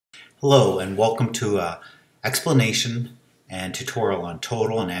Hello and welcome to an explanation and tutorial on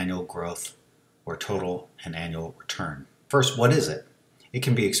total and annual growth or total and annual return. First, what is it? It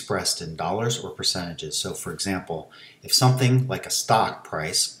can be expressed in dollars or percentages. So for example, if something like a stock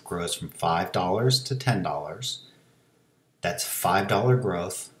price grows from $5 to $10, that's $5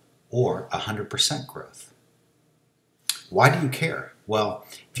 growth or 100% growth. Why do you care? Well,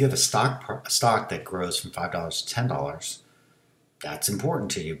 if you have a stock that grows from $5 to $10, that's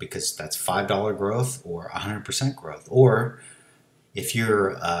important to you because that's $5 growth or 100% growth. Or if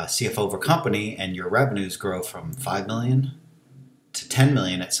you're a CFO of a company and your revenues grow from 5 million to 10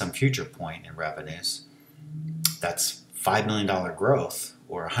 million at some future point in revenues, that's $5 million growth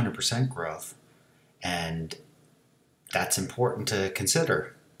or 100% growth. And that's important to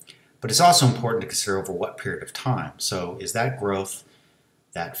consider. But it's also important to consider over what period of time. So is that growth,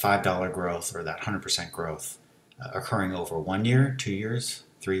 that $5 growth or that 100% growth, occurring over 1 year, 2 years,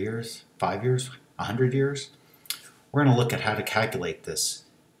 3 years, 5 years, 100 years? We're going to look at how to calculate this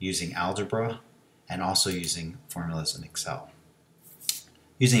using algebra and also using formulas in Excel.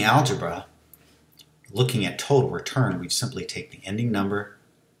 Using algebra, looking at total return, we simply take the ending number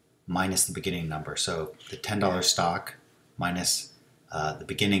minus the beginning number. So the $10 stock minus the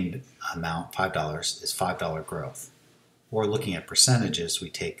beginning amount, $5, is $5 growth. Or looking at percentages, we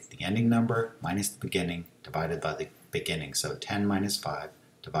take the ending number minus the beginning divided by the beginning. So 10 minus 5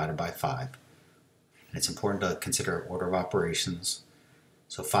 divided by 5. And it's important to consider order of operations.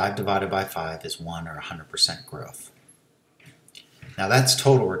 So 5 divided by 5 is 1 or 100% growth. Now that's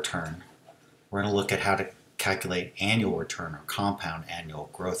total return. We're going to look at how to calculate annual return or compound annual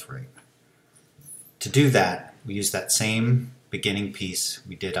growth rate. To do that, we use that same beginning piece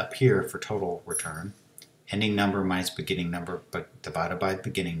we did up here for total return. Ending number minus beginning number, but divided by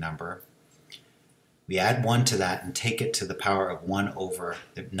beginning number. We add 1 to that and take it to the power of 1 over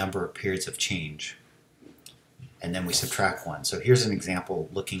the number of periods of change. And then we subtract 1. So here's an example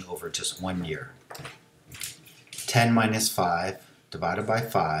looking over just 1 year. 10 minus 5 divided by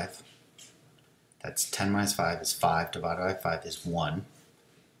 5. That's 10 minus 5 is 5 divided by 5 is 1.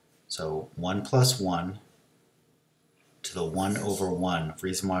 So 1 plus 1 to the 1 over 1. The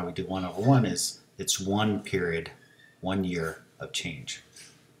reason why we do 1 over 1 is it's 1 period, 1 year of change.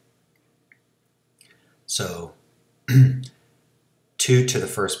 So 2 to the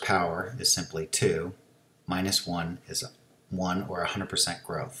first power is simply 2, minus 1 is 1 or 100%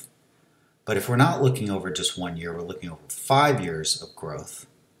 growth. But if we're not looking over just 1 year, we're looking over 5 years of growth,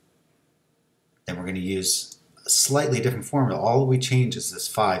 then we're going to use a slightly different formula. All we change is this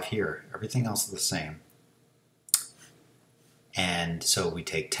 5 here. Everything else is the same. And so we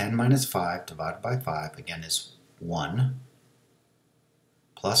take 10 minus 5 divided by 5, again, is 1,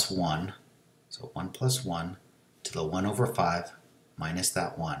 plus 1, so 1 plus 1 to the 1 over 5 minus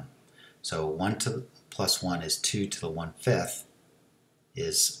that 1. So 1 plus 1 is 2 to the 1/5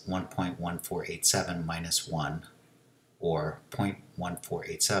 is 1.1487 minus 1, or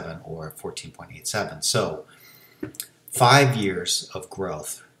 0.1487, or 14.87. So 5 years of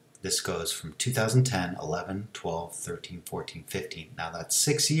growth. This goes from 2010, 11, 12, 13, 14, 15. Now that's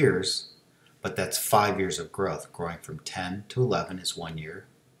 6 years, but that's 5 years of growth. Growing from 10 to 11 is 1 year.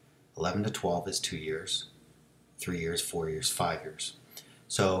 11 to 12 is 2 years. 3 years, 4 years, 5 years.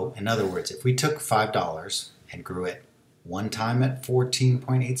 So in other words, if we took $5 and grew it 1 time at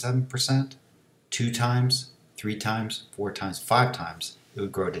 14.87%, 2 times, 3 times, 4 times, 5 times, it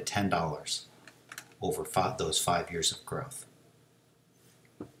would grow to $10 over those 5 years of growth.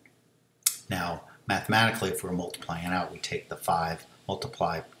 Now, mathematically, if we're multiplying it out, we take the 5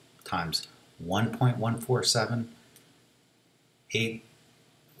 multiplied times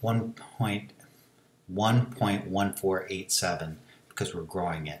 1.1487 because we're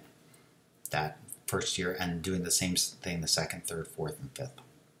growing it that first year and doing the same thing the second, third, fourth, and fifth.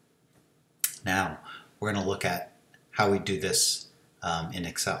 Now, we're going to look at how we do this in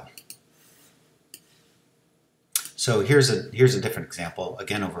Excel. So here's a different example.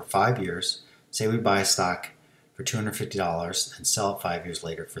 Again, over 5 years, say we buy a stock for $250 and sell it 5 years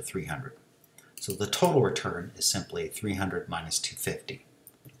later for $300. So the total return is simply $300 minus $250,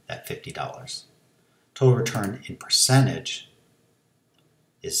 at $50. Total return in percentage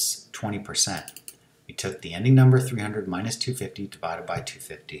is 20%. We took the ending number 300 minus 250 divided by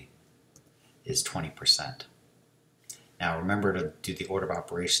 250 is 20%. Now remember to do the order of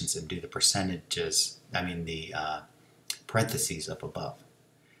operations and do the percentages, the parentheses up above.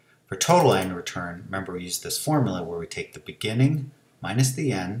 For total annual return, remember we use this formula where we take the beginning minus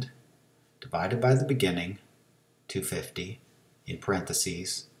the end divided by the beginning, 250, in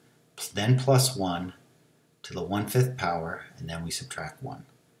parentheses, then plus 1 to the 1/5 power, and then we subtract 1.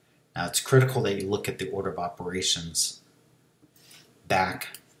 Now it's critical that you look at the order of operations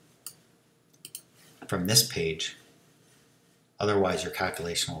back from this page, otherwise your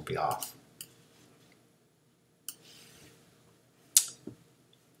calculation will be off.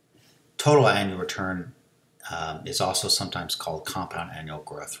 Total annual return is also sometimes called compound annual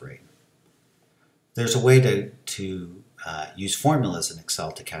growth rate. There's a way to use formulas in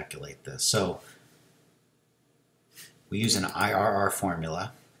Excel to calculate this. So we use an IRR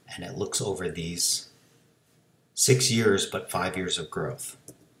formula, and it looks over these 6 years but 5 years of growth.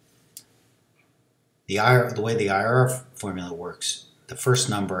 The way the IRR formula works, the first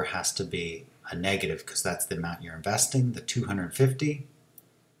number has to be a negative because that's the amount you're investing, the 250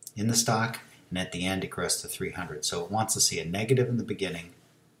 in the stock, and at the end it grows to 300. So it wants to see a negative in the beginning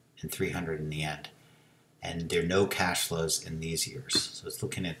and 300 in the end. And there are no cash flows in these years. So it's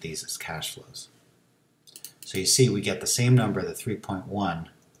looking at these as cash flows. So you see we get the same number, the 3.1,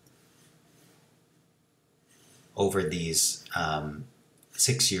 over these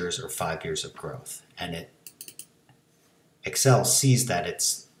 6 years or 5 years of growth. And Excel sees that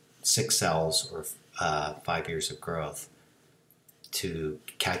it's 6 cells or 5 years of growth to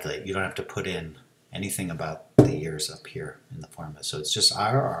calculate. You don't have to put in anything about the years up here in the formula. So it's just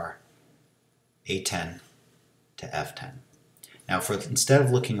IRR A10 to F10. Now instead of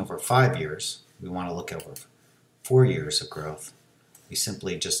looking over 5 years, we want to look over 4 years of growth. We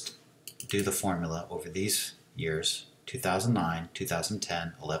simply just do the formula over these years, 2009,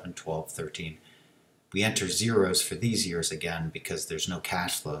 2010, 11, 12, 13. We enter zeros for these years again because there's no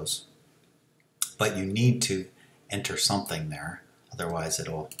cash flows. But you need to enter something there, otherwise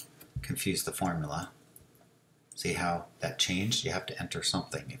it'll confuse the formula. See how that changed? You have to enter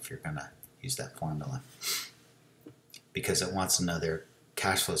something if you're going to use that formula, because it wants to know their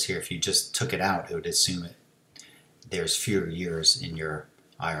cash flows here. If you just took it out, it would assume there's fewer years in your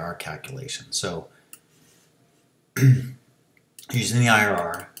IRR calculation. So using the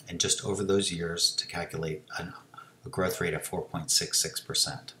IRR and just over those years to calculate a growth rate of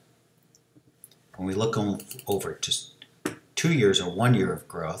 4.66%. When we look over just 2 years or 1 year of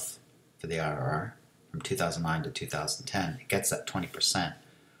growth for the IRR from 2009 to 2010, it gets that 20%,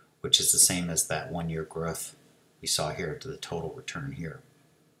 which is the same as that 1 year growth we saw here to the total return here.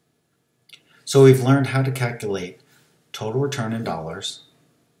 So we've learned how to calculate total return in dollars,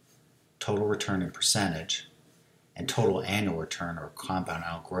 total return in percentage, and total annual return or compound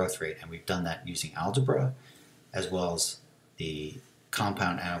annual growth rate. And we've done that using algebra as well as the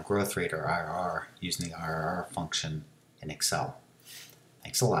compound annual growth rate or IRR using the IRR function in Excel.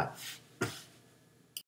 Thanks a lot.